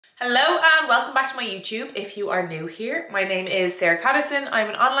Hello and welcome back to my YouTube. If you are new here, my name is Sarah Caddison. I'm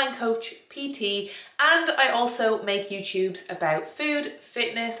an online coach, PT, and I also make YouTubes about food,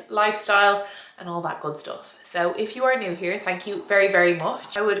 fitness, lifestyle, and all that good stuff. So if you are new here, thank you very, very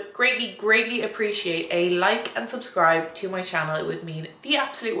much. I would greatly appreciate a like and subscribe to my channel. It would mean the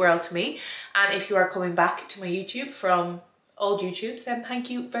absolute world to me. And if you are coming back to my YouTube from old YouTubes, then thank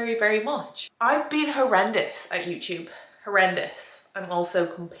you very, very much. I've been horrendous at YouTube. Horrendous. I'm also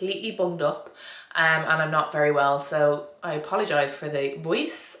completely bunged up and I'm not very well, so I apologize for the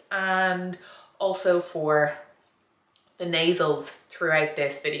voice and also for the nasals throughout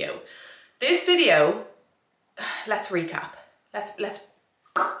this video. This video, let's recap.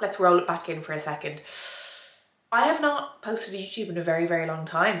 Let's roll it back in for a second. I have not posted to YouTube in a very, very long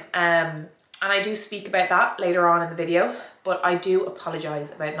time. And I do speak about that later on in the video, but I do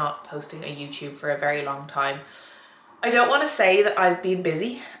apologize about not posting a YouTube for a very long time. I don't want to say that I've been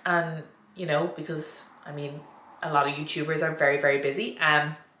busy and, you know, because I mean, a lot of YouTubers are very, very busy.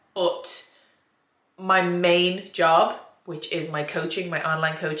 But my main job, which is my coaching, my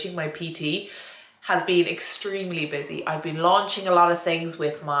online coaching, my PT, has been extremely busy. I've been launching a lot of things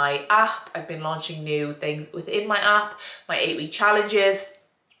with my app. I've been launching new things within my app, my 8-week challenges.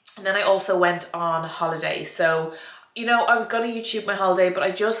 And then I also went on holiday. So, you know, I was going to YouTube my holiday, but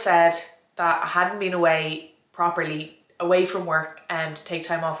I just said that I hadn't been properly away from work and to take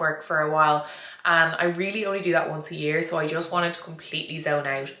time off work for a while, and I really only do that once a year, so I just wanted to completely zone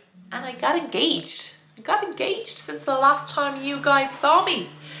out. And I got engaged. I got engaged since the last time you guys saw me.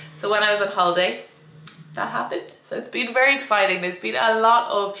 So when I was on holiday, that happened. So it's been very exciting. There's been a lot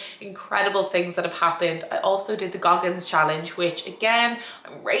of incredible things that have happened. I also did the Goggins challenge, which again,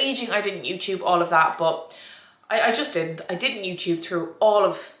 I'm raging I didn't YouTube all of that, but I just didn't. I didn't YouTube through all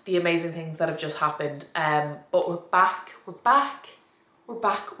of the amazing things that have just happened. But we're back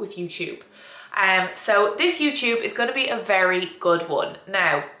with YouTube. So this YouTube is going to be a very good one.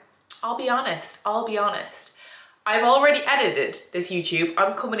 Now, I'll be honest. I've already edited this YouTube.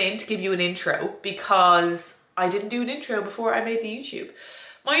 I'm coming in to give you an intro because I didn't do an intro before I made the YouTube.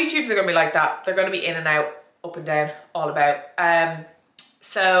 My YouTubes are going to be like that. They're going to be in and out, up and down, all about.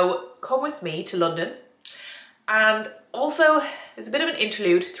 So come with me to London. And also, there's a bit of an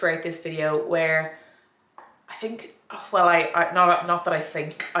interlude throughout this video where I think, well, not that I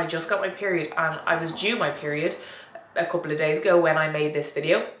think, I just got my period and I was due my period a couple of days ago when I made this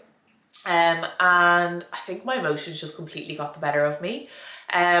video. And I think my emotions just completely got the better of me.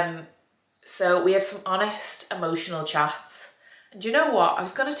 So we have some honest, emotional chats. And you know what? I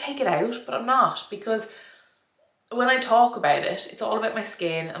was going to take it out, but I'm not, because when I talk about it, it's all about my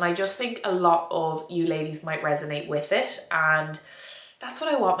skin, and I just think a lot of you ladies might resonate with it, and that's what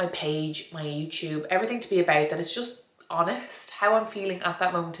I want my page, my YouTube, everything to be about, that it's just honest, how I'm feeling at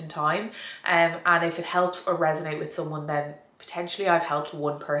that moment in time, and if it helps or resonate with someone, then potentially I've helped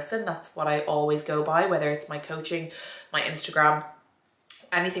one person. That's what I always go by, whether it's my coaching, my Instagram,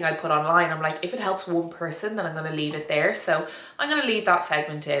 anything I put online. I'm like, if it helps one person, then I'm going to leave it there. So I'm going to leave that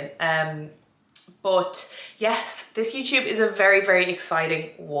segment in. But yes, this YouTube is a very, very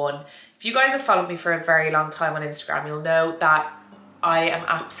exciting one. If you guys have followed me for a very long time on Instagram, you'll know that I am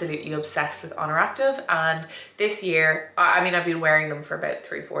absolutely obsessed with Oner Active. And this year, I mean, I've been wearing them for about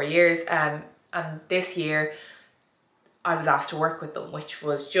 3-4 years. And this year I was asked to work with them, which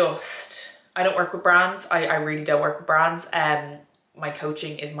was just, I don't work with brands. I really don't work with brands. My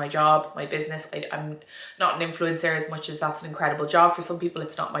coaching is my job, my business. I'm not an influencer, as much as that's an incredible job. For some people,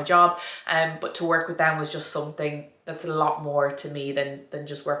 it's not my job. But to work with them was just something that's a lot more to me than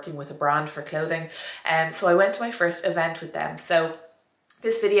just working with a brand for clothing. So I went to my first event with them. So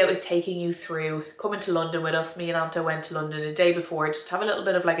this video is taking you through coming to London with us. Me and Anta went to London a day before, just to have a little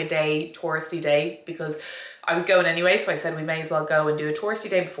bit of like a day, touristy day, because I was going anyway. So I said we may as well go and do a touristy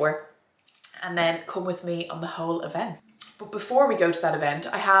day before and then come with me on the whole event. But before we go to that event,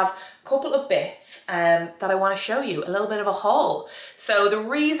 I have a couple of bits that I want to show you, a little bit of a haul. So the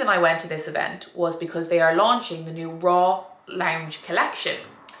reason I went to this event was because they are launching the new Raw Lounge collection.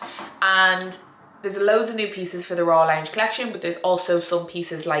 And there's loads of new pieces for the Raw Lounge collection, but there's also some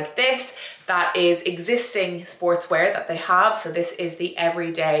pieces like this that is existing sportswear that they have. So this is the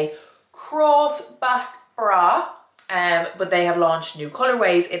everyday crossback bra. But they have launched new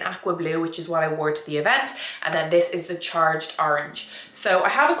colorways in aqua blue, which is what I wore to the event. And then this is the charged orange. So I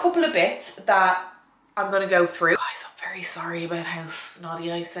have a couple of bits that I'm gonna go through. Guys, I'm very sorry about how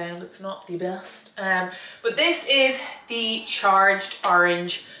snotty I sound. It's not the best. But this is the Charged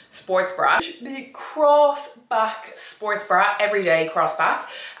Orange sports bra. The cross back sports bra, everyday cross back.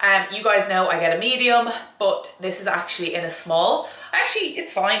 You guys know I get a medium, but this is actually in a small. Actually,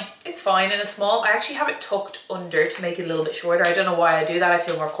 it's fine. It's fine in a small. I actually have it tucked under to make it a little bit shorter. I don't know why I do that. I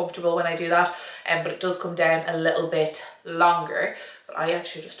feel more comfortable when I do that. But it does come down a little bit longer. But I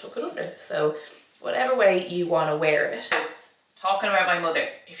actually just tuck it under. So whatever way you want to wear it. Now, talking about my mother,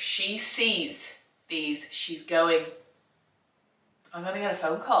 if she sees these, she's going, I'm going to get a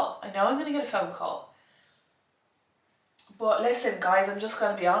phone call. I know I'm going to get a phone call. But listen, guys, I'm just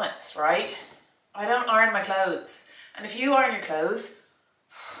going to be honest, right? I don't iron my clothes. And if you iron your clothes,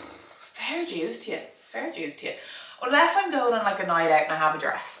 fair dues to you. Fair dues to you. Unless I'm going on like a night out and I have a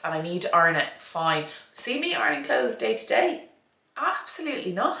dress and I need to iron it, fine. See me ironing clothes day to day?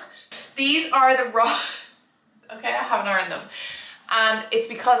 Absolutely not. These are the raw... Okay, I haven't ironed them. And it's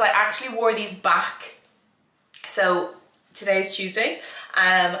because I actually wore these back. So today's Tuesday,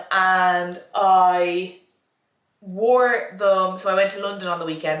 and I wore them, so I went to London on the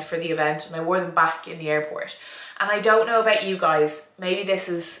weekend for the event and I wore them back in the airport. And I don't know about you guys,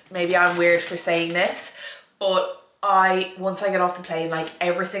 maybe I'm weird for saying this, but once I get off the plane, like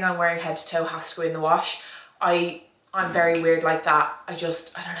everything I'm wearing head to toe has to go in the wash. I'm very weird like that. I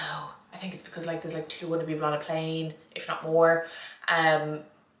don't know. I think it's because like there's like 200 people on a plane, if not more. And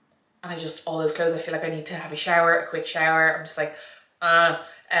all those clothes, I feel like I need to have a quick shower. I'm just like,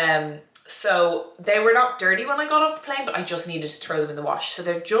 so they were not dirty when I got off the plane, but I just needed to throw them in the wash. So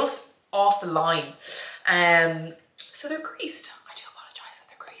they're just off the line. So they're creased. I do apologize that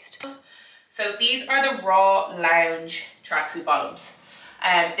they're creased. So these are the Raw Lounge tracksuit bottoms.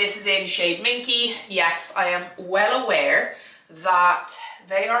 This is in shade Minky. Yes, I am well aware that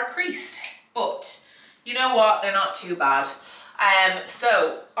they are creased, but you know what? They're not too bad.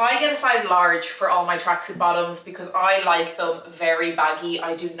 So I get a size large for all my tracksuit bottoms because I like them very baggy.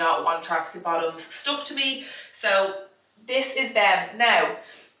 I do not want tracksuit bottoms stuck to me. So this is them. Now,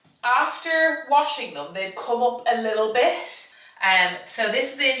 after washing them, they've come up a little bit. So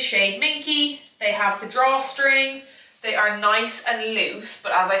this is in shade Minky. They have the drawstring. They are nice and loose,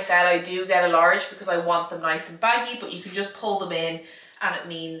 but as I said, I do get a large because I want them nice and baggy, but you can just pull them in and it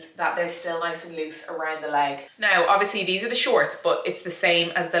means that they're still nice and loose around the leg. Now, obviously these are the shorts, but it's the same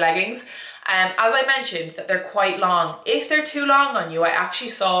as the leggings. As I mentioned, that they're quite long. If they're too long on you, I actually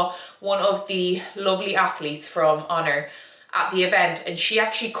saw one of the lovely athletes from Oner at the event, and she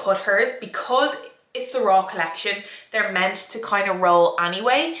actually cut hers because it's the Raw collection. They're meant to kind of roll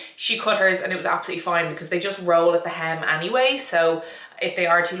anyway. She cut hers and it was absolutely fine because they just roll at the hem anyway. So if they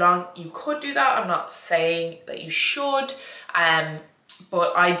are too long, you could do that. I'm not saying that you should,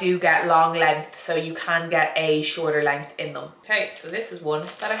 but I do get long length, so you can get a shorter length in them. Okay, so this is one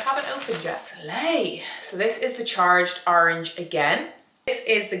that I haven't opened yet. Slay. So this is the Charged Orange again. This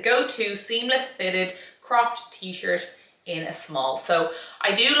is the go-to seamless fitted cropped t-shirt in a small. So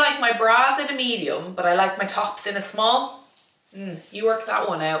I do like my bras in a medium, but I like my tops in a small. You work that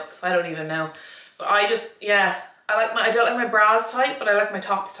one out because I don't even know. But I just, yeah, I don't like my bras tight, but I like my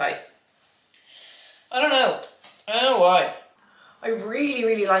tops tight. I don't know why. I really,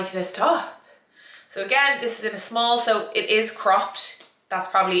 really like this top. So again, this is in a small, so it is cropped. That's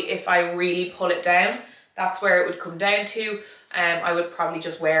probably, if I really pull it down, that's where it would come down to. I would probably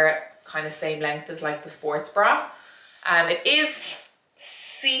just wear it kind of same length as like the sports bra. It is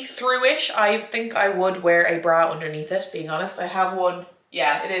see-through-ish. I think I would wear a bra underneath it, being honest. I have one.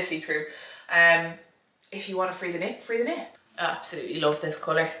 Yeah, it is see-through. If you want to free the nip, free the nip. I absolutely love this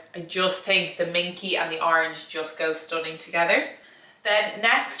colour. I just think the minky and the orange just go stunning together. Then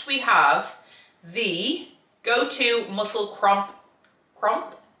next we have the go-to muscle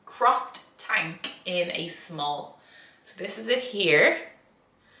cropped tank in a small. So this is it here.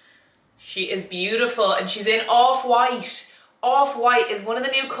 She is beautiful and she's in off-white. Off-white is one of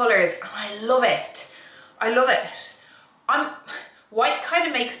the new colours and I love it. I love it. White kind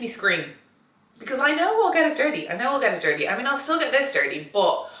of makes me scream because I know I'll get it dirty. I mean, I'll still get this dirty,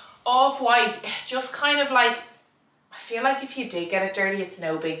 but off-white, just kind of like, I feel like if you did get it dirty, it's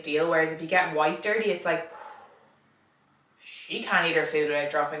no big deal. Whereas if you get white dirty, it's like, she can't eat her food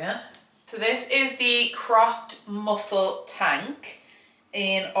without dropping it. So this is the cropped muscle tank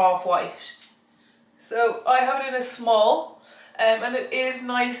in off-white. So I have it in a small, and it is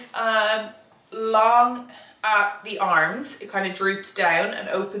nice and long at the arms. It kind of droops down and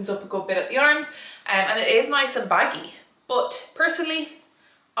opens up a good bit at the arms, and it is nice and baggy. But personally,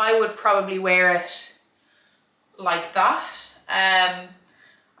 I would probably wear it like that.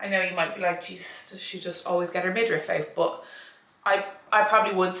 I I know you might be like, geez, does she just always get her midriff out? But I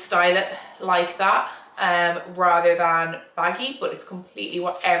probably would style it like that rather than baggy, but it's completely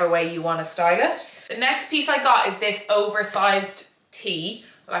whatever way you want to style it. The next piece I got is this oversized tee.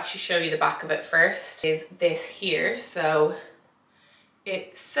 I'll actually show you the back of it first. Is this here. So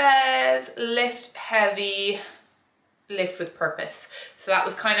it says lift heavy, lift with purpose. So that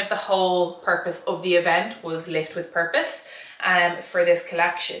was kind of the whole purpose of the event, was lift with purpose. For this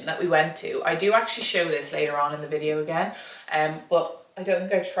collection that we went to. I do actually show this later on in the video again, but I don't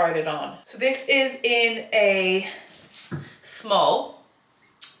think I tried it on. So this is in a small,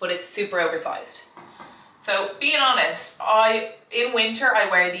 but it's super oversized. So being honest, in winter I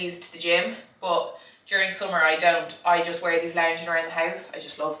wear these to the gym, but during summer I don't. I just wear these lounging around the house. I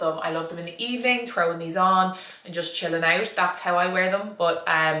just love them. I love them in the evening, throwing these on and just chilling out. That's how I wear them. But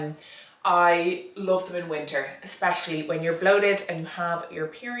I love them in winter, especially when you're bloated and you have your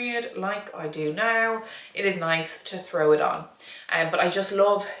period like I do now. It is nice to throw it on. But I just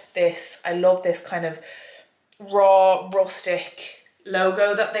love this. I love this kind of raw, rustic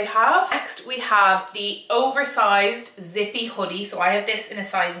logo that they have. Next we have the oversized zippy hoodie. So I have this in a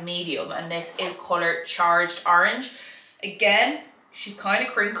size medium and this is color Charged Orange. Again, she's kind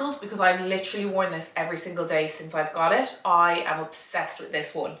of crinkled because I've literally worn this every single day since I've got it. I am obsessed with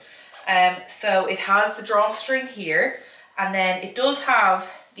this one. So it has the drawstring here, and then it does have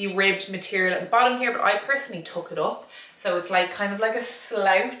the ribbed material at the bottom here, but I personally took it up. So it's like kind of like a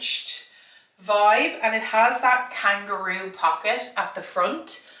slouched vibe, and it has that kangaroo pocket at the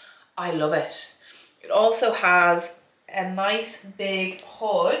front. I love it. It also has a nice big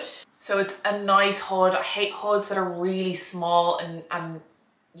hood. So it's a nice hood. I hate hoods that are really small and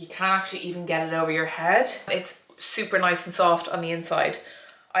you can't actually even get it over your head. It's super nice and soft on the inside.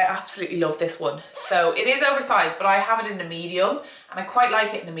 I absolutely love this one. So it is oversized, but I have it in a medium and I quite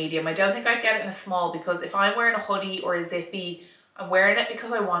like it in a medium. I don't think I'd get it in a small because if I'm wearing a hoodie or a zippy, I'm wearing it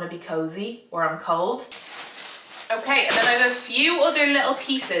because I want to be cozy or I'm cold. Okay, and then I have a few other little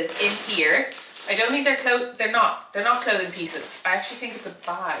pieces in here. I don't think they're not clothing pieces. I actually think it's a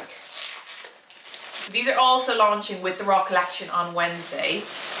bag. So these are also launching with the Raw collection on Wednesday.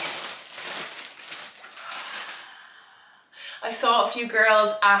 I saw a few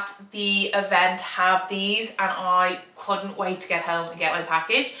girls at the event have these and I couldn't wait to get home and get my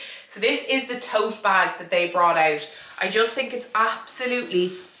package. So this is the tote bag that they brought out. I just think it's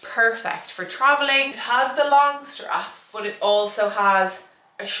absolutely perfect for traveling. It has the long strap, but it also has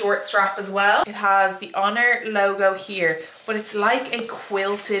a short strap as well. It has the Oner logo here, but it's like a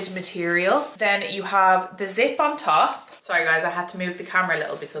quilted material. Then you have the zip on top. Sorry guys, I had to move the camera a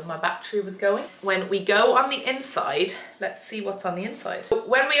little because my battery was going. When we go on the inside, let's see what's on the inside. So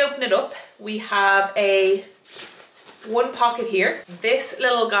when we open it up, we have one pocket here. This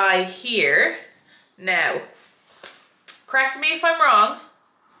little guy here. Now, correct me if I'm wrong,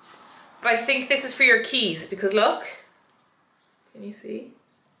 but I think this is for your keys because look, can you see?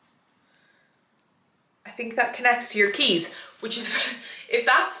 I think that connects to your keys, which is, if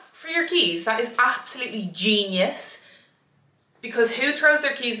that's for your keys, that is absolutely genius. Because who throws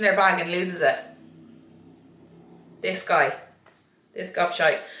their keys in their bag and loses it? This guy. This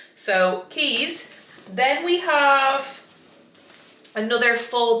gobshite. So keys. Then we have another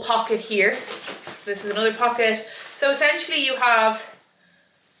full pocket here. So this is another pocket. So essentially you have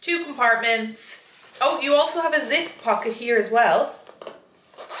two compartments. Oh, you also have a zip pocket here as well.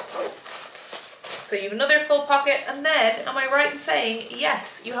 So you have another full pocket, and then, am I right in saying,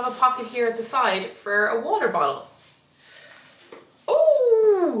 yes, you have a pocket here at the side for a water bottle.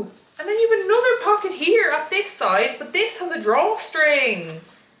 Oh, and then you have another pocket here at this side, but this has a drawstring.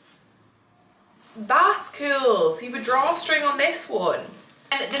 That's cool. So you have a drawstring on this one.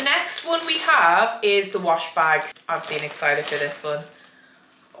 And the next one we have is the wash bag. I've been excited for this one.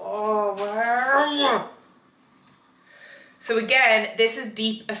 Oh, wow. So again, this is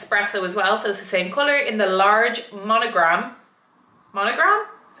deep espresso as well. So it's the same color in the large monogram. Monogram?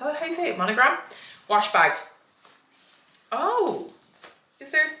 Is that how you say it? Monogram? Wash bag. Oh, is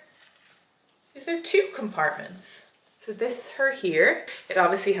there two compartments? So this is her here. It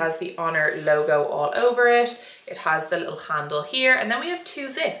obviously has the Oner logo all over it. It has the little handle here, and then we have two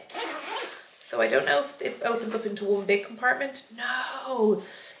zips. So I don't know if it opens up into one big compartment. No,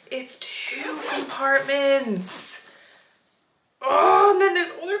 it's two compartments. Oh, and then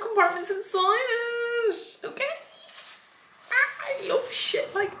there's other compartments inside it. Okay. I love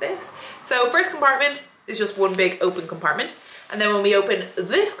shit like this. So first compartment is just one big open compartment. And then when we open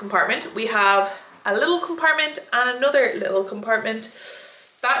this compartment, we have a little compartment and another little compartment.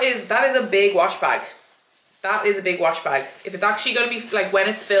 That is a big wash bag. That is a big wash bag. If it's actually going to be, like, when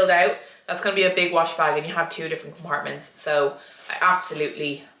it's filled out, that's going to be a big wash bag, and you have 2 different compartments. So I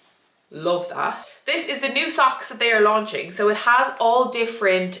absolutely love that. This is the new socks that they are launching. So it has all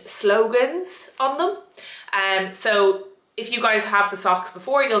different slogans on them. So if you guys have the socks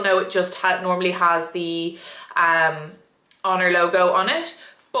before, you'll know it just normally has the Oner logo on it.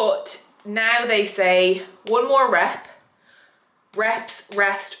 But now they say 1 more rep, reps,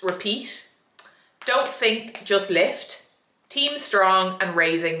 rest, repeat. Don't think, just lift. Team strong and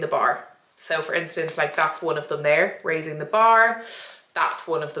raising the bar. So for instance, like that's one of them there, raising the bar. That's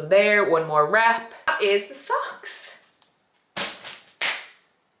one of them there, 1 more rep. That is the socks.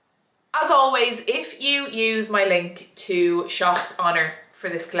 As always, if you use my link to shop Oner for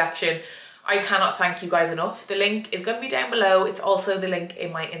this collection, I cannot thank you guys enough. The link is going to be down below. It's also the link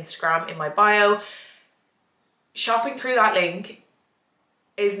in my Instagram, in my bio. Shopping through that link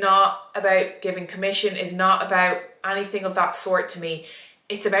is not about giving commission, is not about anything of that sort to me.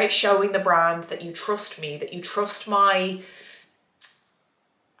 It's about showing the brand that you trust me, that you trust my,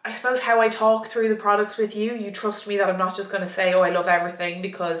 I suppose, how I talk through the products with you. You trust me that I'm not just going to say, oh, I love everything,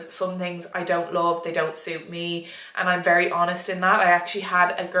 because some things I don't love, they don't suit me. And I'm very honest in that. I actually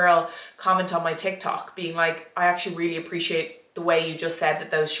had a girl comment on my TikTok being like, I actually really appreciate the way you just said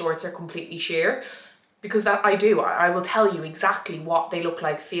that those shorts are completely sheer. Because that I do. I will tell you exactly what they look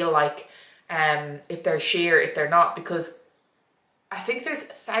like, feel like, if they're sheer, if they're not, because I think there's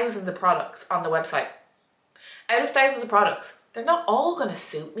thousands of products on the website. Out of thousands of products, they're not all gonna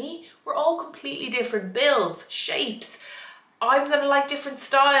suit me. We're all completely different builds, shapes. I'm gonna like different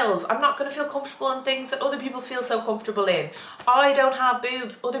styles. I'm not gonna feel comfortable in things that other people feel so comfortable in. I don't have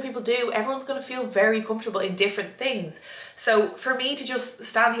boobs, other people do. Everyone's gonna feel very comfortable in different things. So for me to just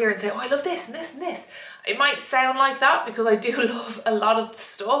stand here and say, oh, I love this and this and this, it might sound like that because I do love a lot of the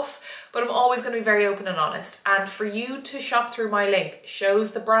stuff, but I'm always gonna be very open and honest. And for you to shop through my link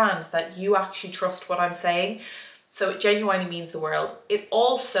shows the brand that you actually trust what I'm saying. So it genuinely means the world. It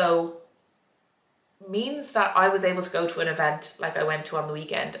also means that I was able to go to an event like I went to on the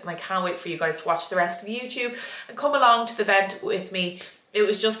weekend, and I can't wait for you guys to watch the rest of the YouTube and come along to the event with me. It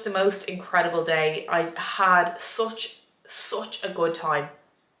was just the most incredible day. I had such a good time.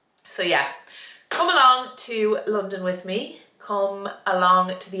 So yeah, come along to London with me, come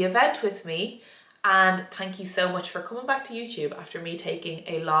along to the event with me, and thank you so much for coming back to YouTube after me taking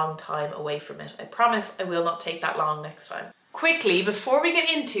a long time away from it. I promise I will not take that long next time. Quickly, before we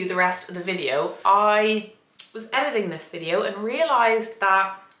get into the rest of the video, I was editing this video and realized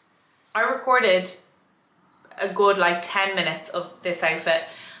that I recorded a good like 10 minutes of this outfit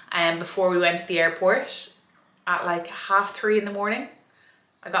before we went to the airport at like 3:30 in the morning.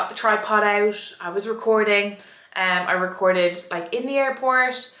 I got the tripod out, I was recording, I recorded like in the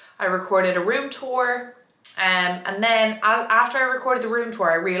airport, I recorded a room tour, and then after I recorded the room tour,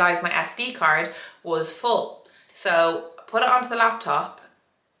 I realized my SD card was full. So put it onto the laptop,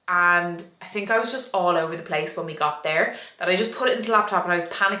 and I think I was just all over the place when we got there, that I just put it into the laptop and I was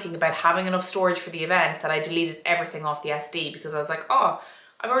panicking about having enough storage for the event that I deleted everything off the SD because I was like, oh,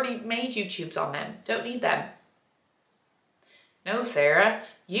 I've already made YouTubes on them, don't need them. No, Sarah,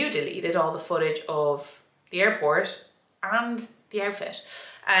 you deleted all the footage of the airport and the outfit,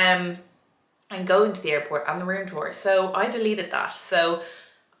 and going to the airport and the room tour. So I deleted that. So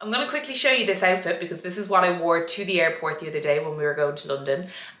I'm going to quickly show you this outfit because this is what I wore to the airport the other day when we were going to London.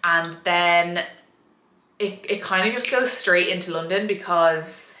 And then it kind of just goes straight into London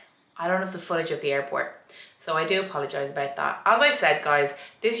because I don't have the footage of the airport. So I do apologise about that. As I said, guys,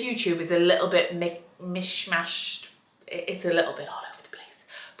 this YouTube is a little bit mishmashed. It's a little bit all over the place.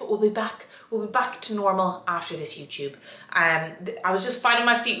 But we'll be back. We'll be back to normal after this YouTube. I was just finding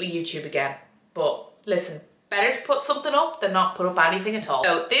my feet with YouTube again. But listen, better to put something up than not put up anything at all.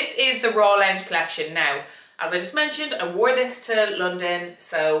 So this is the Raw Lounge collection. Now, as I just mentioned, I wore this to London,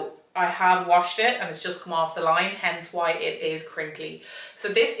 so I have washed it and it's just come off the line, hence why it is crinkly. So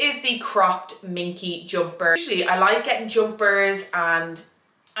this is the cropped minky jumper. Usually I like getting jumpers and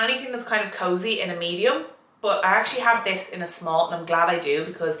anything that's kind of cozy in a medium, but I actually have this in a small, and I'm glad I do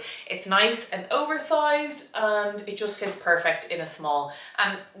because it's nice and oversized and it just fits perfect in a small.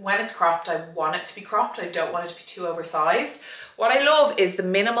 And when it's cropped, I want it to be cropped. I don't want it to be too oversized. What I love is the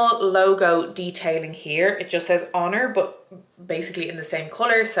minimal logo detailing here. It just says Oner, but basically in the same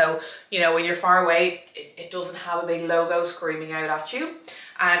color. So, you know, when you're far away, it doesn't have a big logo screaming out at you.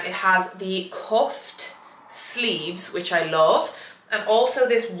 It has the cuffed sleeves, which I love. And also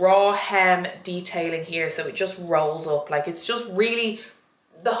this raw hem detailing here, so it just rolls up. Like, it's just really,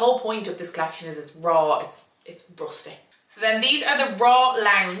 the whole point of this collection is it's raw, it's rustic. So then these are the Raw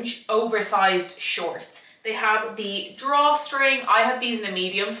Lounge oversized shorts. They have the drawstring. I have these in a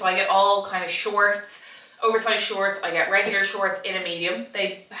medium, so I get all kind of shorts, oversized shorts. I get regular shorts in a medium.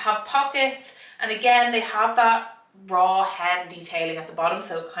 They have pockets, and again, they have that raw hem detailing at the bottom,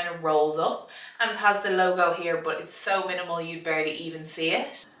 so it kind of rolls up, and it has the logo here, but it's so minimal you'd barely even see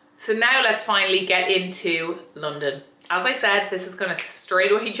it. So now let's finally get into London. As I said, this is going to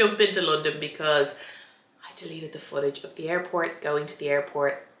straight away jump into London because I deleted the footage of the airport, going to the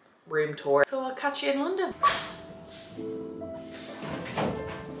airport, room tour. So I'll catch you in London.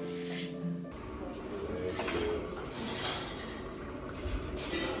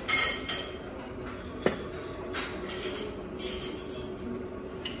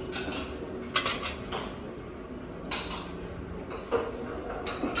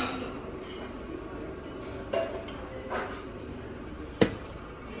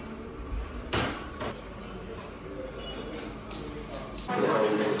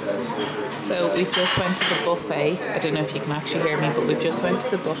 So we've just went to the buffet. I don't know if you can actually hear me, but we've just went to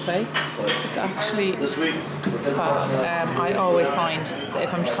the buffet. It's actually fab. I always find that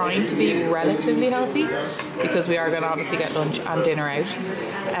if I'm trying to be relatively healthy, because we are going to obviously get lunch and dinner out,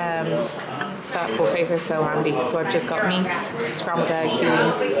 that buffets are so handy. So I've just got meats, scrambled egg,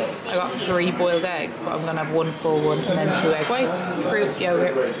 beans. I got 3 boiled eggs, but I'm going to have 1 full one, and then 2 egg whites, fruit,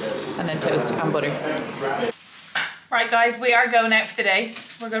 yogurt, and then toast and butter. Right guys, we are going out for the day.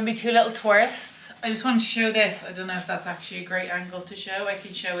 We're going to be 2 little tourists. I just want to show this. I don't know if that's actually a great angle to show. I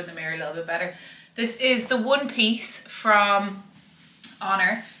can show in the mirror a little bit better. This is the one piece from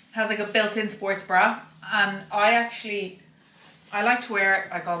Oner. It has like a built-in sports bra, and I like to wear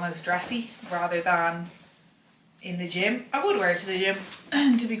it like almost dressy rather than in the gym. I would wear it to the gym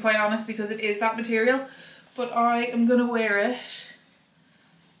to be quite honest, because it is that material, but I am going to wear it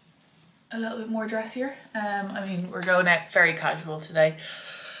a little bit more dressier. I mean, we're going out very casual today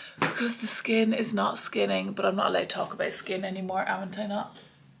because the skin is not skinning, but I'm not allowed to talk about skin anymore, haven't I not?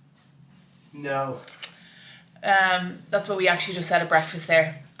 No. That's what we actually just said at breakfast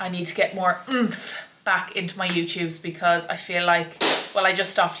there. I need to get more oomph back into my YouTubes because I feel like, well, I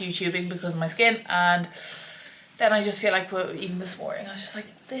just stopped YouTubing because of my skin, and then I just feel like, well, even this morning, I was just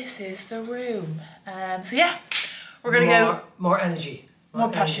like, this is the room. So yeah, we're gonna go. More energy. More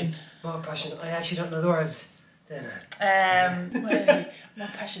passion. More passion. I actually don't know the words. More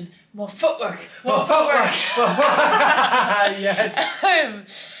passion. More footwork. More footwork. Yes.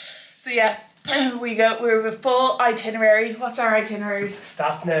 So yeah, we have a full itinerary. What's our itinerary?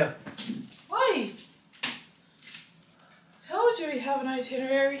 Stop now. Why? Told you we have an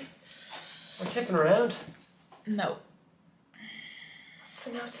itinerary. We're tipping around. No. What's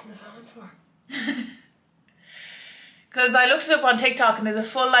the notes in the phone for? Because I looked it up on TikTok and there's a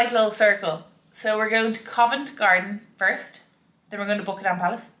full like little circle. So we're going to Covent Garden first. Then we're going to Buckingham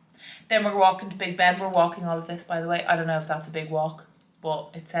Palace. Then we're walking to Big Ben. We're walking all of this, by the way. I don't know if that's a big walk, but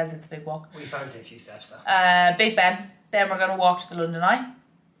it says it's a big walk. We fancy a few steps though. Big Ben. Then we're going to walk to the London Eye.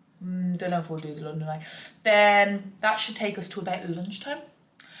 Don't know if we'll do the London Eye. Then that should take us to about lunchtime.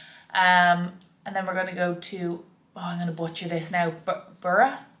 And then we're going to go to, oh, I'm going to butcher this now,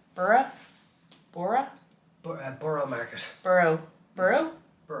 Borough Market. Borough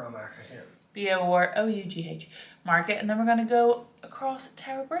Market, yeah. B-O-R-O-U-G-H Market, and then we're going to go across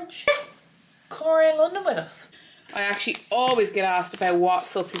Tower Bridge. Come around London with us. I actually always get asked about what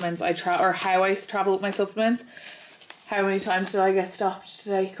supplements I try or how I travel with my supplements. How many times did I get stopped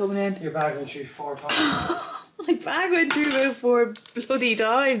today coming in? Your bag went through 4 times. My bag went through about 4 bloody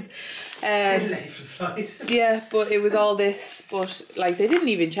times. Late for the flight. Yeah, but it was all this, but like they didn't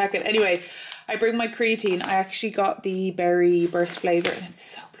even check it. Anyway, I bring my creatine. I actually got the berry burst flavour and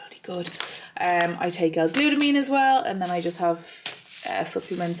it's so bloody good. I take L-glutamine as well, and then I just have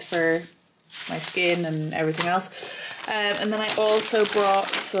supplements for my skin and everything else. And then I also brought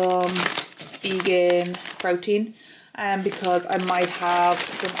some vegan protein because I might have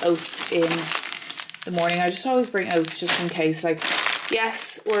some oats in the morning. I just always bring oats just in case. Like,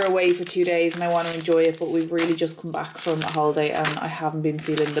 yes, we're away for 2 days and I want to enjoy it, but we've really just come back from a holiday and I haven't been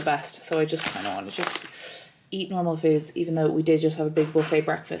feeling the best, so I just kind of want to just eat normal foods, even though we did just have a big buffet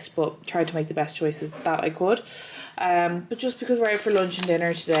breakfast, but tried to make the best choices that I could. But just because we're out for lunch and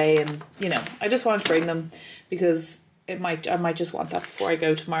dinner today, and you know, I just wanted to bring them because I might just want that before I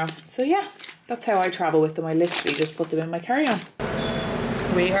go tomorrow. So yeah, that's how I travel with them. I literally just put them in my carry-on.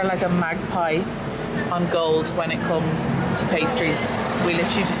 We are like a magpie on gold when it comes to pastries. We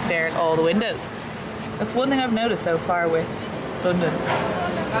literally just stare at all the windows. That's one thing I've noticed so far with London.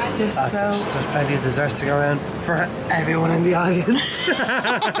 There's plenty of desserts to go around for everyone in the audience.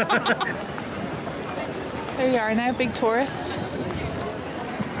 There you are now, big tourist.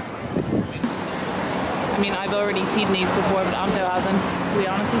 I mean, I've already seen these before, but Anto hasn't. We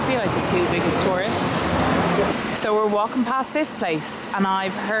honestly feel like the two biggest tourists. So we're walking past this place, and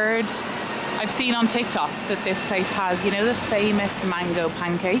I've seen on TikTok that this place has, you know, the famous mango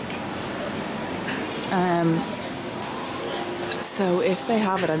pancake. So if they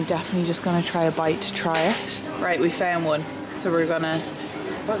have it, I'm definitely just gonna try a bite to try it. Right, we found one, so we're gonna.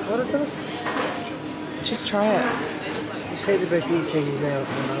 What is that? Just try it. You said about these things now.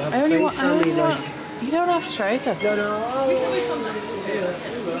 I only want. You don't have to try it though. No.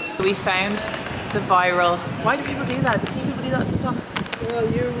 We found the viral. Why do people do that? Have you seen people do that on TikTok? Well,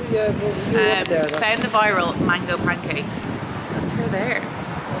 you up there. Found the viral mango pancakes. That's her there.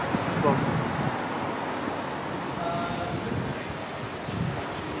 Well,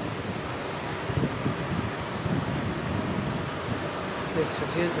 mixed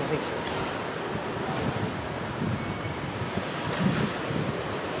reviews, I think.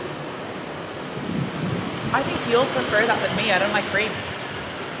 I think you'll prefer that than me. I don't like cream.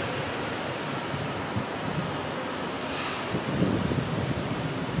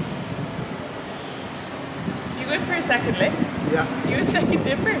 You went for a second lick? Yeah. You a second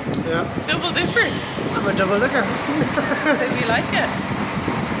dipper? Yeah. Double dipper? I'm a double licker. So do you like it?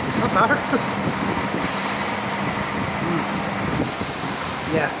 It's not bad.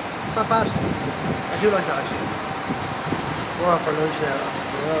 Yeah, it's not bad. I do like that actually. We're off for lunch now.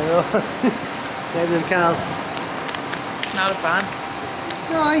 Saving them cows. Not a fan.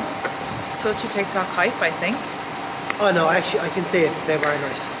 No, Such a TikTok hype, I think. Oh no, actually I can see it. They're very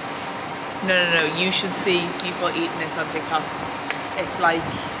nice. No. You should see people eating this on TikTok. It's like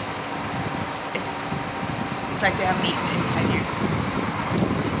they haven't eaten in 10 years.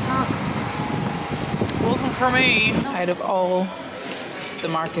 So soft. Wasn't for me. Out of all the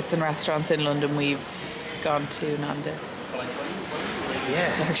markets and restaurants in London, we've gone to Nando's.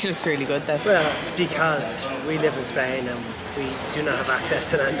 Yeah. It actually looks really good though. Well, because we live in Spain and we do not have access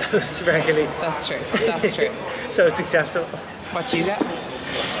to Nando's regularly. That's true. That's true. So it's acceptable. What do you get? I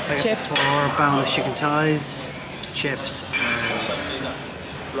got Chips. 4 boneless chicken thighs, chips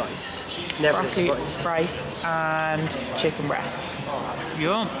and rice. Never Broccoli, disappoints. rice and chicken breast.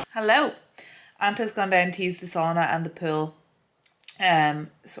 Yum. Hello. Anto's gone down to use the sauna and the pool.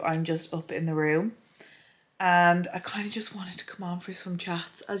 So I'm just up in the room. And I kind of just wanted to come on for some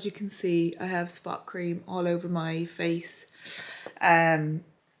chats. As you can see, I have spot cream all over my face.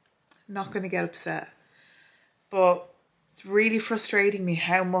 Not going to get upset. But it's really frustrating me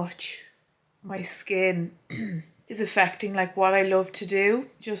how much my skin is affecting like what I love to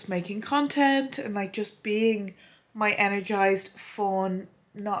do. Just making content and like just being my energized, fun,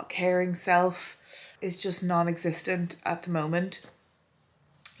 not caring self is just non-existent at the moment.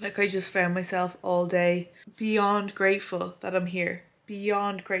 Like I just found myself all day beyond grateful that I'm here.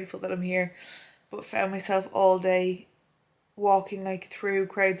 Beyond grateful that I'm here. But found myself all day walking like through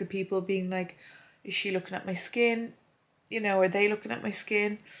crowds of people being like, is she looking at my skin? You know, are they looking at my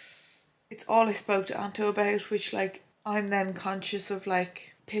skin? It's all I spoke to Anto about, which like I'm then conscious of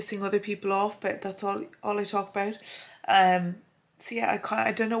like pissing other people off, but that's all I talk about. So yeah,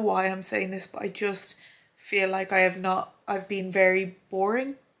 I don't know why I'm saying this, but I just feel like I've been very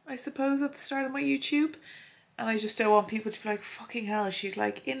boring, I suppose, at the start of my YouTube. And I just don't want people to be like, fucking hell, she's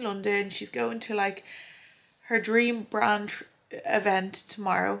like in London, she's going to like her dream brand event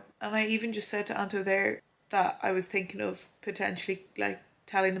tomorrow. And I even just said to Anto there that I was thinking of potentially like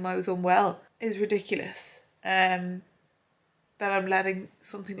telling them I was unwell is ridiculous. That I'm letting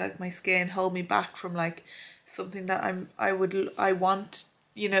something like my skin hold me back from like something that I want,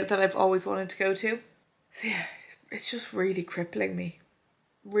 you know, that I've always wanted to go to. So yeah, it's just really crippling me.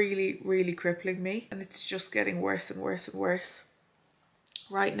 Really, really crippling me. And it's just getting worse and worse and worse.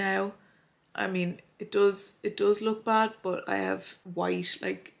 Right now, I mean, it does look bad, but I have white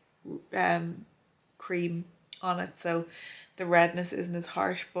like cream on it, so the redness isn't as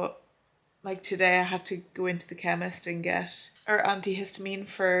harsh. But like today I had to go into the chemist and get our antihistamine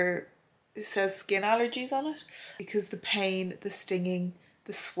for, it says skin allergies on it, because the pain, the stinging,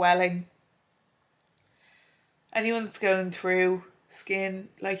 the swelling, anyone that's going through skin,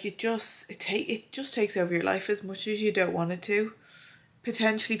 like it just takes over your life as much as you don't want it to.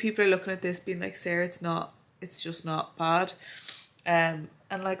 Potentially people are looking at this being like, Sarah, it's just not bad. And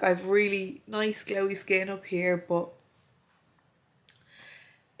like I've really nice glowy skin up here, but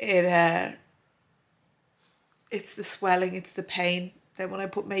it's the swelling, it's the pain. Then when I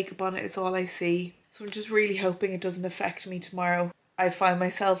put makeup on it, it's all I see. So I'm just really hoping it doesn't affect me tomorrow. I find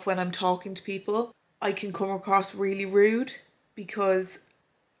myself when I'm talking to people, I can come across really rude because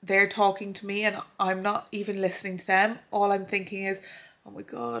they're talking to me and I'm not even listening to them. All I'm thinking is, oh my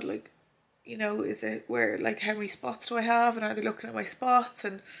God, like you know, is it where, like, how many spots do I have, and are they looking at my spots?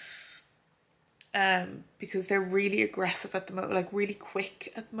 And because they're really aggressive at the moment, like really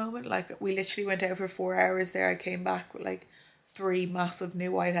quick at the moment. Like we literally went out for 4 hours there. I came back with like 3 massive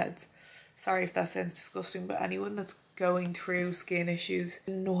new whiteheads. Sorry if that sounds disgusting, but anyone that's going through skin issues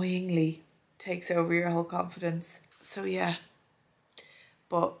annoyingly takes over your whole confidence. So yeah,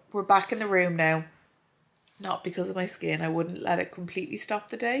 but we're back in the room now. Not because of my skin, I wouldn't let it completely stop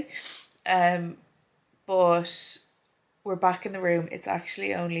the day. But we're back in the room. It's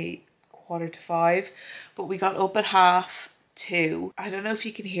actually only 4:45, but we got up at 2:30. I don't know if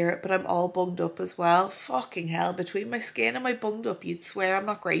you can hear it, but I'm all bunged up as well. Fucking hell, between my skin and my bunged up, you'd swear I'm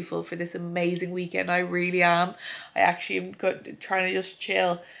not grateful for this amazing weekend. I really am. I actually am trying to just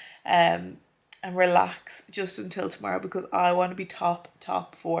chill and relax just until tomorrow, because I want to be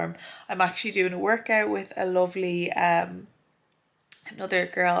top form. I'm actually doing a workout with a lovely another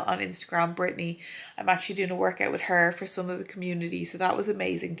girl on Instagram, Brittany. I'm actually doing a workout with her for some of the community, so that was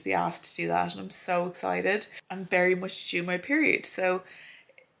amazing to be asked to do that, and I'm so excited. I'm very much due my period, so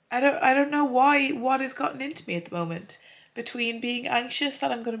I don't know what has gotten into me at the moment, between being anxious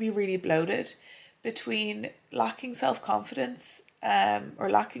that I'm going to be really bloated, between lacking self-confidence or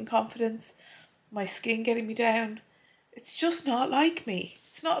lacking confidence, my skin getting me down. It's just not like me.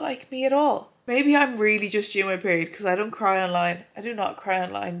 It's not like me at all. Maybe I'm really just due my period because I don't cry online. I do not cry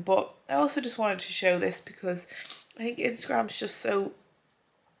online, but I also just wanted to show this because I think Instagram's just so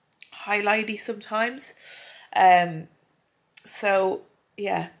highlighty sometimes. So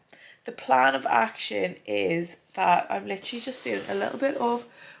yeah, the plan of action is that I'm literally just doing a little bit of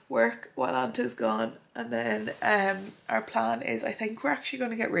work while Anta's gone, and then our plan is, I think we're actually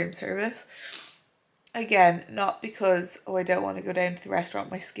going to get room service. Again, not because, I don't want to go down to the restaurant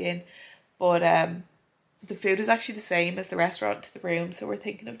with my skin, but the food is actually the same as the restaurant to the room, so we're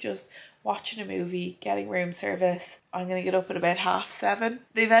thinking of just watching a movie, getting room service. I'm going to get up at about 7:30.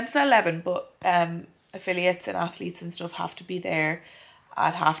 The event's at 11, but affiliates and athletes and stuff have to be there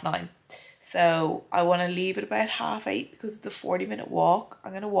at 9:30. So I want to leave at about 8:30 because it's a 40-minute walk.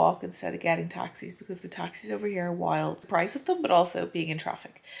 I'm going to walk instead of getting taxis because the taxis over here are wild. The price of them, but also being in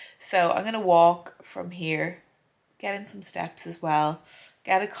traffic. So I'm going to walk from here, get in some steps as well,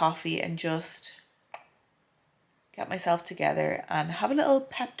 get a coffee and just get myself together and have a little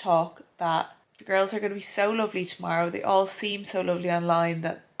pep talk that the girls are going to be so lovely tomorrow. They all seem so lovely online,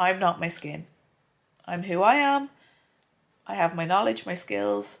 that I'm not my skin. I'm who I am. I have my knowledge, my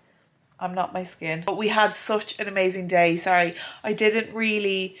skills. I'm not my skin. But we had such an amazing day. Sorry, I didn't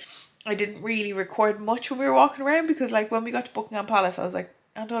really record much when we were walking around, because like when we got to Buckingham Palace, I was like,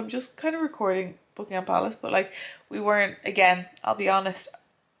 and I'm just kind of recording Buckingham Palace, but like we weren't, again, I'll be honest,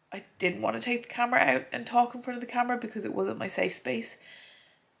 I didn't want to take the camera out and talk in front of the camera because it wasn't my safe space.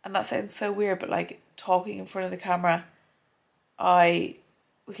 And that sounds so weird, but like talking in front of the camera, I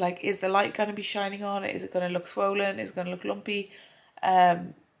was like, is the light going to be shining on it? Is it going to look swollen? Is it going to look lumpy?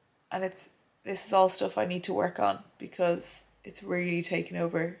 And this is all stuff I need to work on because it's really taken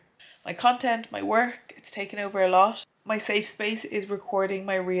over my content, my work. It's taken over a lot. My safe space is recording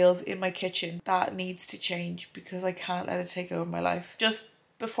my reels in my kitchen. That needs to change because I can't let it take over my life. Just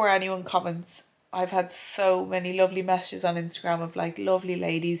before anyone comments, I've had so many lovely messages on Instagram of like lovely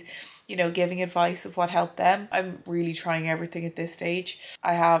ladies, you know, giving advice of what helped them. I'm really trying everything at this stage.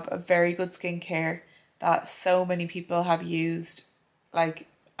 I have a very good skincare that so many people have used, like,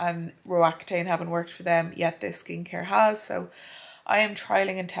 and Roaccutane haven't worked for them, yet this skincare has. So I am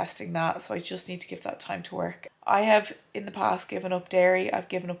trialing and testing that, so I just need to give that time to work. I have in the past given up dairy, I've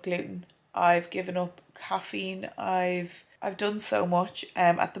given up gluten, I've given up caffeine, I've done so much.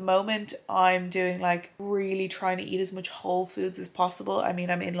 At the moment I'm doing like really trying to eat as much whole foods as possible. I mean,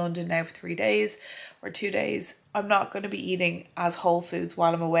 I'm in London now for 3 days or 2 days. I'm not going to be eating as whole foods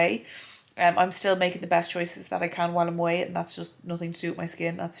while I'm away. I'm still making the best choices that I can while I'm away, and that's just nothing to do with my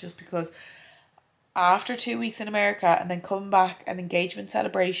skin. That's just because after 2 weeks in America and then coming back and engagement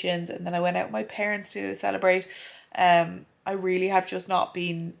celebrations, and then I went out with my parents to celebrate, I really have just not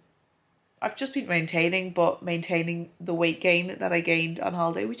been, I've just been maintaining the weight gain that I gained on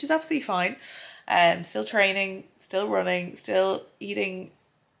holiday, which is absolutely fine. Still training, still running, still eating,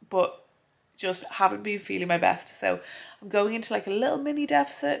 but just haven't been feeling my best. So I'm going into like a little mini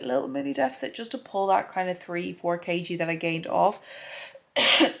deficit just to pull that kind of 3-4 kg that I gained off.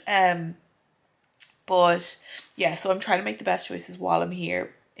 But yeah, so I'm trying to make the best choices while I'm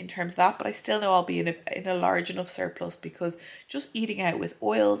here in terms of that, but I still know I'll be in a large enough surplus because just eating out with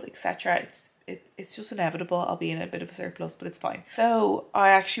oils, etc., it's just inevitable. I'll be in a bit of a surplus, but it's fine. So I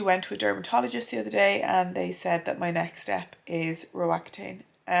actually went to a dermatologist the other day and they said that my next step is Roaccutane.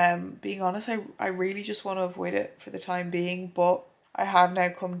 Being honest, I really just want to avoid it for the time being, but I have now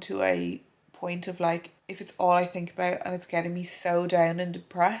come to a point of like, if it's all I think about and it's getting me so down and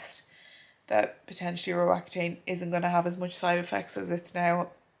depressed, that potentially Roaccutane isn't going to have as much side effects as it's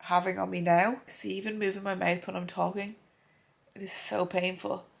now having on me now. See, even moving my mouth when I'm talking, it is so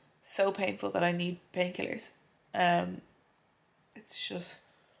painful that I need painkillers. It's just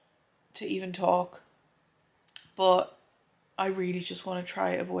to even talk, but I really just want to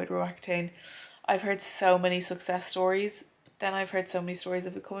try avoid Roaccutane. I've heard so many success stories, but then I've heard so many stories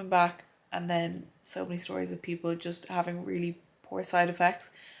of it coming back, and then so many stories of people just having really poor side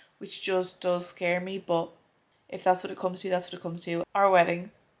effects, which just does scare me. But if that's what it comes to, that's what it comes to. Our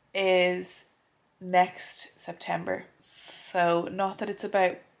wedding is next September, so not that it's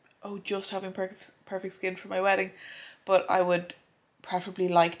about just having perfect skin for my wedding, but I would preferably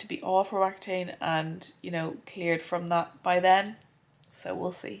like to be off Roaccutane and, you know, cleared from that by then. So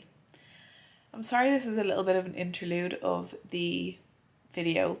we'll see. I'm sorry this is a little bit of an interlude of the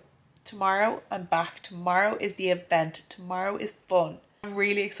video. Tomorrow I'm back. Tomorrow is the event. Tomorrow is fun. I'm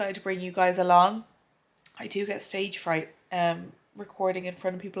really excited to bring you guys along. I do get stage fright recording in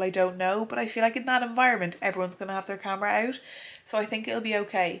front of people I don't know, but I feel like in that environment everyone's going to have their camera out, so I think it'll be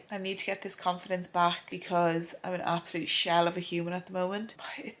okay. I need to get this confidence back because I'm an absolute shell of a human at the moment.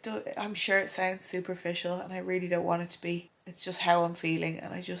 I'm sure it sounds superficial and I really don't want it to be. It's just how I'm feeling,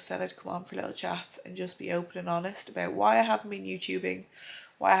 and I just said I'd come on for little chats and just be open and honest about why I haven't been YouTubing,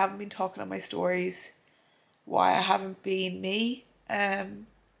 why I haven't been talking on my stories, why I haven't been me. But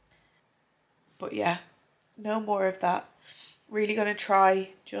yeah, no more of that. Really gonna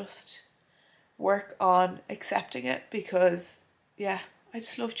try just work on accepting it, because yeah, I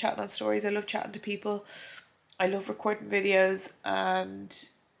just love chatting on stories. I love chatting to people. I love recording videos, and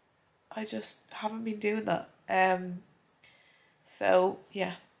I just haven't been doing that. So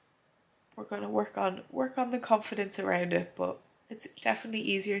yeah, we're gonna work on the confidence around it, but it's definitely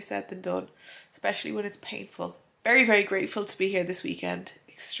easier said than done, especially when it's painful. Very, very grateful to be here this weekend.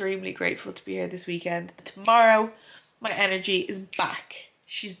 Extremely grateful to be here this weekend. Tomorrow, my energy is back.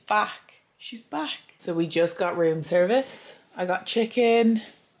 She's back. She's back. So we just got room service. I got chicken. It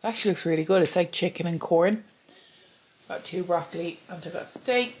actually looks really good. It's like chicken and corn. Got 2 broccoli, and I got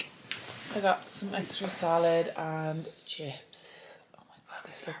steak. I got some extra salad and chips. Oh my god,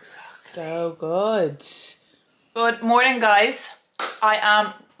 this looks so good. Good morning, guys.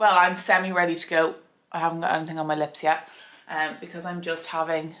 I'm semi ready to go. I haven't got anything on my lips yet, because I'm just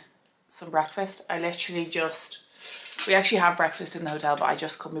having some breakfast. We actually have breakfast in the hotel, but I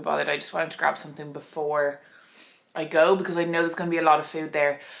just couldn't be bothered. I just wanted to grab something before I go because I know there's going to be a lot of food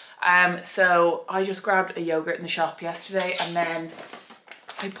there. So I just grabbed a yogurt in the shop yesterday, and then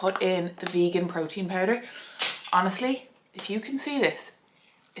I put in the vegan protein powder. Honestly, if you can see this,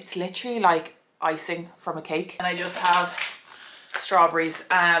 it's literally like icing from a cake. And I just have strawberries.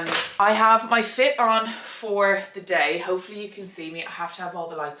 I have my fit on for the day. Hopefully you can see me. I have to have all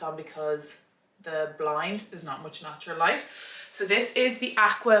the lights on because the blind is not much natural light. So this is the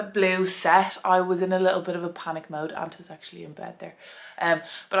aqua blue set. I was in a little bit of a panic mode. Anta's actually in bed there.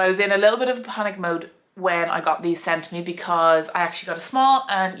 But I was in a little bit of a panic mode when I got these sent to me, because I actually got a small,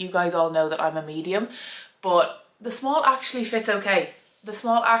 and you guys all know that I'm a medium, but the small actually fits okay. The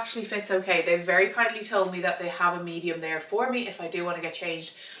small actually fits okay. They very kindly told me that they have a medium there for me if I do want to get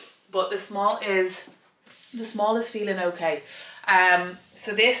changed, but the small is feeling okay.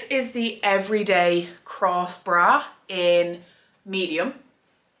 So this is the everyday cross bra in medium,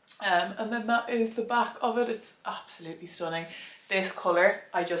 and then that is the back of it. It's absolutely stunning. This colour,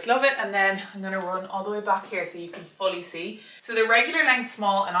 I just love it. And then I'm going to run all the way back here so you can fully see. So the regular length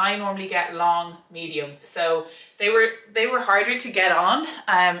small, and I normally get long medium, so they were harder to get on.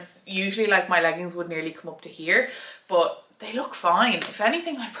 Usually like my leggings would nearly come up to here, but they look fine. If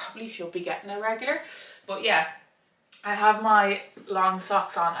anything, I probably should be getting a regular, but yeah, I have my long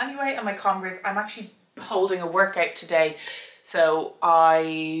socks on anyway and my Converse. I'm actually holding a workout today, so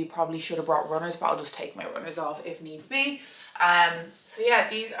I probably should have brought runners, but I'll just take my runners off if needs be. So yeah,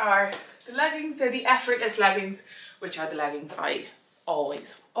 these are the leggings. They're the effortless leggings, which are the leggings I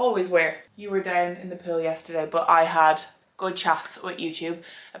always wear. You were down in the pool yesterday, but I had good chats with YouTube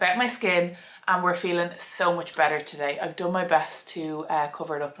about my skin, and we're feeling so much better today. I've done my best to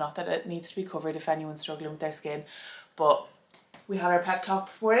cover it up. Not that it needs to be covered if anyone's struggling with their skin, but we had our pep talk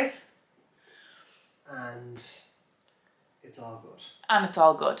this morning. And it's all good. And it's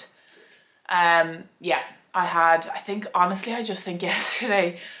all good. Yeah, I think honestly, I just think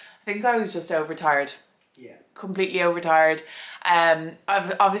yesterday, I think I was just overtired. completely overtired.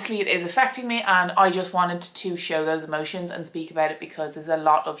 Obviously it is affecting me, and I just wanted to show those emotions and speak about it because there's a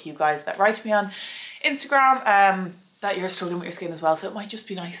lot of you guys that write to me on Instagram that you're struggling with your skin as well. So it might just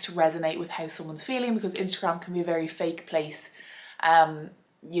be nice to resonate with how someone's feeling, because Instagram can be a very fake place.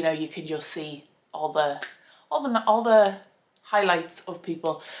 You know, you can just see all the highlights of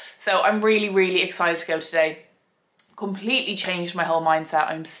people. So I'm really excited to go today. Completely changed my whole mindset.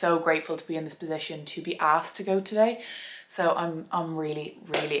 I'm so grateful to be in this position to be asked to go today. So I'm really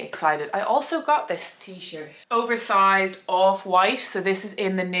excited. I also got this t-shirt, oversized off-white. So this is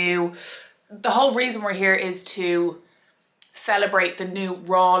in the whole reason we're here is to celebrate the new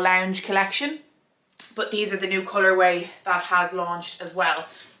Raw Lounge collection. But these are the new colorway that has launched as well.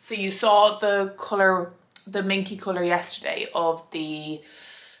 So you saw the color, the minky color yesterday of the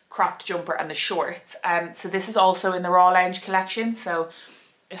cropped jumper and the shorts. So this is also in the Raw Lounge collection. So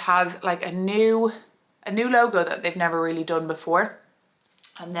it has like a new logo that they've never really done before.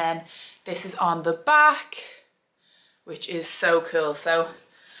 And then this is on the back, which is so cool. So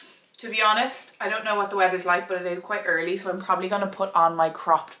to be honest, I don't know what the weather's like, but it is quite early. So I'm probably gonna put on my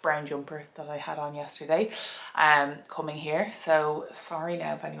cropped brown jumper that I had on yesterday, coming here. So sorry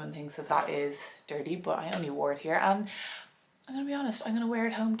now if anyone thinks that that is dirty, but I only wore it here. And I'm gonna be honest, I'm gonna wear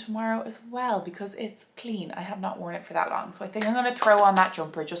it home tomorrow as well because it's clean. I have not worn it for that long. So I think I'm gonna throw on that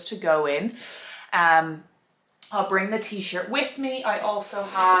jumper just to go in. I'll bring the t-shirt with me. I also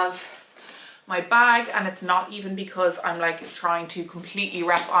have my bag, and it's not even because I'm like trying to completely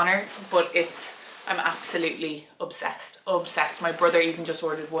rep Oner, but I'm absolutely obsessed. My brother even just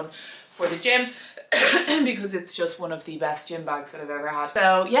ordered one for the gym because it's just one of the best gym bags that I've ever had.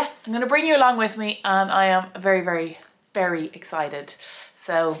 So yeah, I'm gonna bring you along with me, and I am very excited.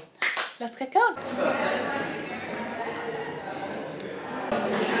 So let's get going.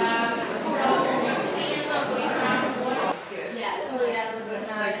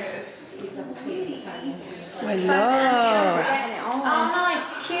 Hello. Oh,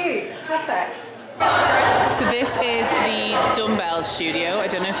 nice, cute, perfect. So this is the dumbbell studio. I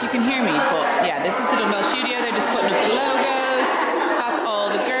don't know if you can hear me, but yeah, this is the dumbbell studio. They're just putting up the logos. That's all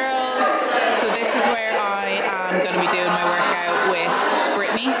the girls. So this is where I am going to be doing my workout with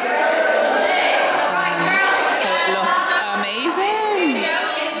Brittany. So it looks amazing.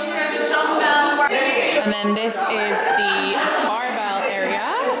 And then this is the barbell area.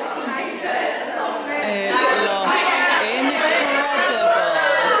 It looks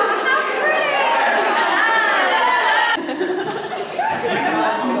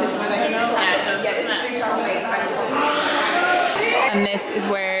and this is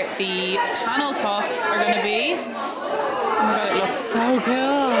where the panel talks are going to be. Oh my god, it looks so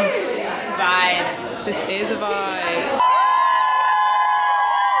cool. Vibes. This is a vibe.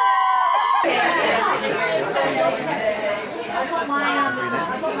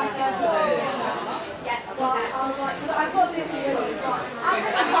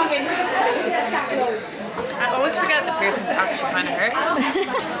 I always forget the piercings actually kind of hurt.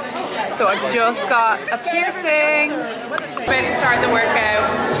 So I've just got a piercing. About to start the workout.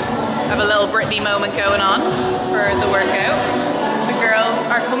 I have a little Brittany moment going on for the workout. The girls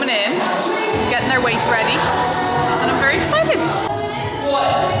are coming in, getting their weights ready, and I'm very excited. 1,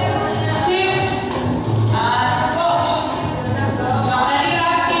 2, and push. Not many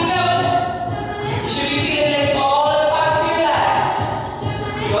guys, keep going. You should be feeling this all at the backs of your legs.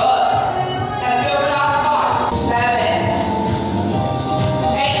 Good. Let's go for the last 5, 7,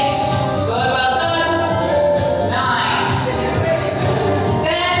 8. Good, well done. 9,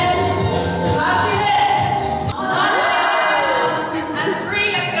 10. Smash it in. 1, and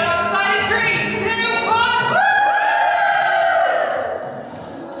 3. Let's go outside in 3, 2, 1.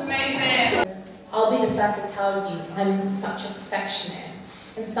 Amazing. I'll be the first to tell you I'm such a perfectionist,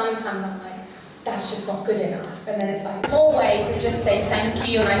 and sometimes I'm like, that's just not good enough, and then it's like more way to just say thank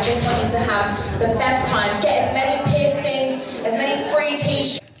you, and I just want you to have the best time. Get as many piercings, as many free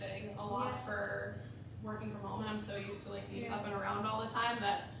t-shirts. Sitting a lot for working from home, and I'm so used to like being up and around all the time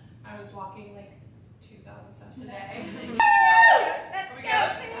that I was walking like 2,000 steps a day. Let's go.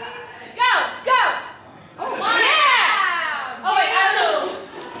 Go. Oh, wow. Yeah. Oh, wait, I don't know.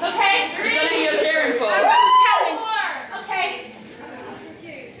 Okay. You've done it, you're cheering for. Okay.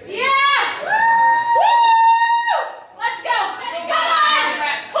 Yeah. Woo! Let's go. Come on.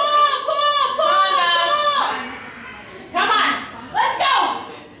 Pull. Come on. Let's go.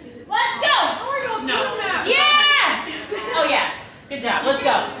 How are you all doing that? Yeah. Oh yeah. Good job. Let's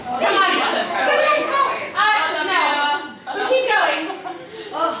go. Come on. No. We keep going.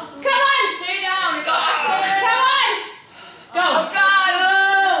 Come on. Stay down. Go. Come on. Go. Oh God.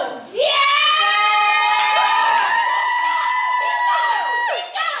 Yeah.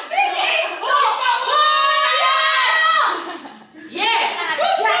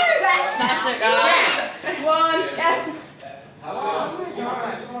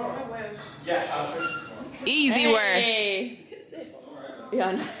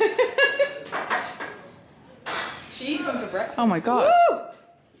 on. She eats some for breakfast. Oh my god. Woo!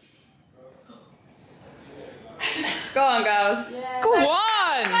 Go on, girls. Yeah. Go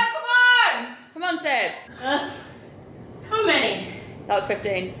on! Come on, Sid. How many? That was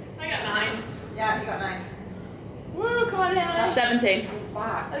 15. I got 9. Yeah, you got 9. Woo, come on, Hannah. 17.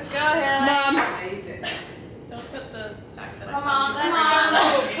 Let's go, Hannah. Mom. Don't put the fact that Come I on, sound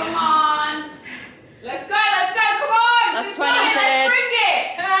let's too go. Come on. Let's go, come on. That's Let's 20, go, Sid. let's bring it.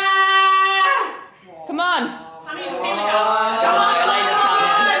 Ah. Come on. How many does Hannah got? Come on, Elena's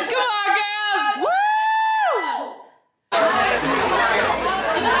coming. Come on, girls! Woo!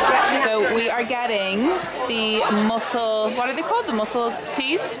 So we are getting the muscle, what are they called? The muscle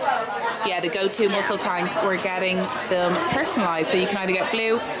teas? Yeah, the go-to muscle tank. We're getting them personalised. So you can either get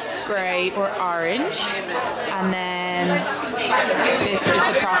blue, grey or orange. And then this is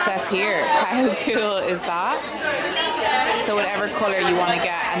the process here. How cool is that? So whatever colour you want to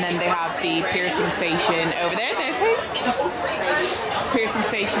get, and then they have the piercing station over there. There's the piercing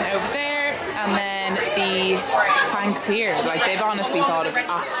station over there, and then the tanks here. Like, they've honestly thought of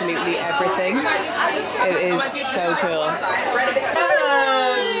absolutely everything. It is so cool.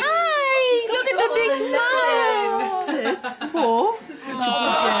 Hi! Look at the big smile!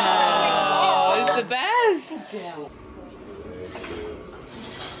 Oh, it's the best!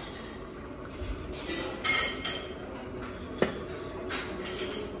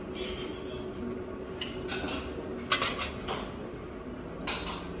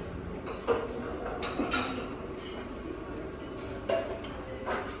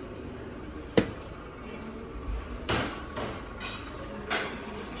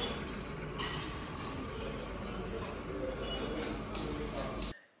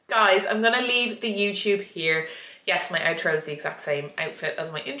 Guys, I'm gonna leave the YouTube here. Yes, my outro is the exact same outfit as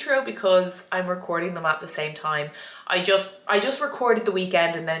my intro because I'm recording them at the same time. I just recorded the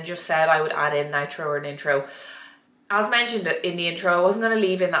weekend and then just said I would add in an outro or an intro. As mentioned in the intro, I wasn't gonna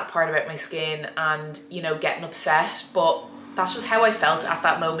leave in that part about my skin and, you know, getting upset, but that's just how I felt at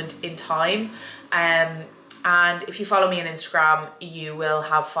that moment in time. And if you follow me on Instagram, you will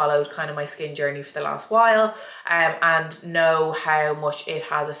have followed kind of my skin journey for the last while, and know how much it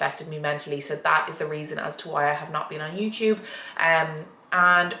has affected me mentally. So that is the reason as to why I have not been on YouTube.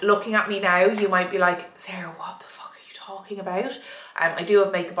 And looking at me now, you might be like, Sarah, what the fuck are you talking about? I do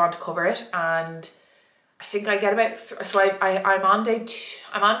have makeup on to cover it, and I think I get about, I'm on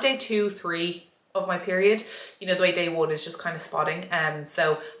day 2, 3 of my period. You know, the way day 1 is just kind of spotting.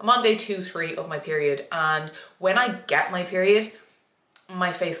 So I'm on day 2, 3 of my period, and when I get my period,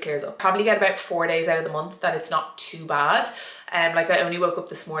 my face clears up. Probably get about 4 days out of the month that it's not too bad. Like, I only woke up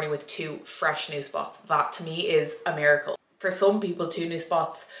this morning with 2 fresh new spots. That to me is a miracle. For some people, 2 new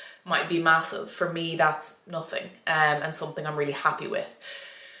spots might be massive. For me, that's nothing, and something I'm really happy with.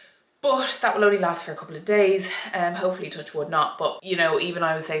 But that will only last for a couple of days. Hopefully, touch wood not. But, you know, even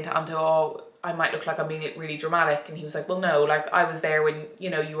I was saying to Anto, oh, I might look like I'm being really dramatic, and he was like, well, no, like, I was there when, you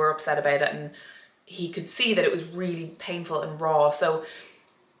know, you were upset about it, and he could see that it was really painful and raw. So,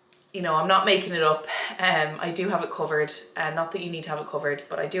 you know, I'm not making it up. I do have it covered, and not that you need to have it covered,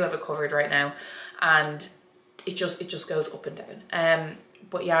 but I do have it covered right now, and it just goes up and down.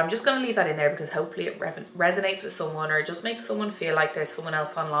 But yeah, I'm just going to leave that in there because hopefully it resonates with someone, or it just makes someone feel like there's someone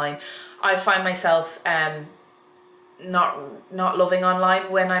else online. I find myself not loving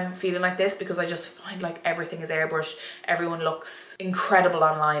online when I'm feeling like this, because I just find like everything is airbrushed. Everyone looks incredible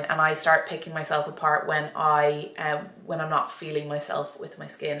online, and I start picking myself apart when I'm not feeling myself with my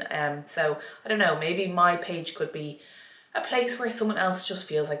skin. So I don't know, maybe my page could be a place where someone else just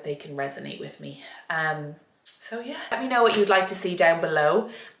feels like they can resonate with me. So yeah, let me know what you'd like to see down below,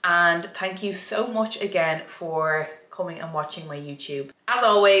 and thank you so much again for coming and watching my YouTube. As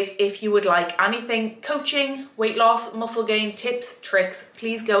always, if you would like anything coaching, weight loss, muscle gain, tips, tricks,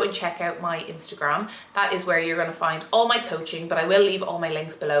 please go and check out my Instagram. That is where you're going to find all my coaching, but I will leave all my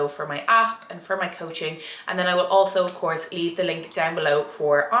links below for my app and for my coaching. And then I will also, of course, leave the link down below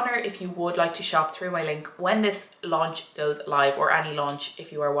for Oner if you would like to shop through my link when this launch goes live, or any launch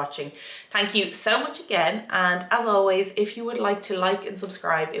if you are watching. Thank you so much again. And as always, if you would like to like and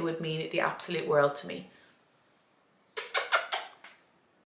subscribe, it would mean the absolute world to me.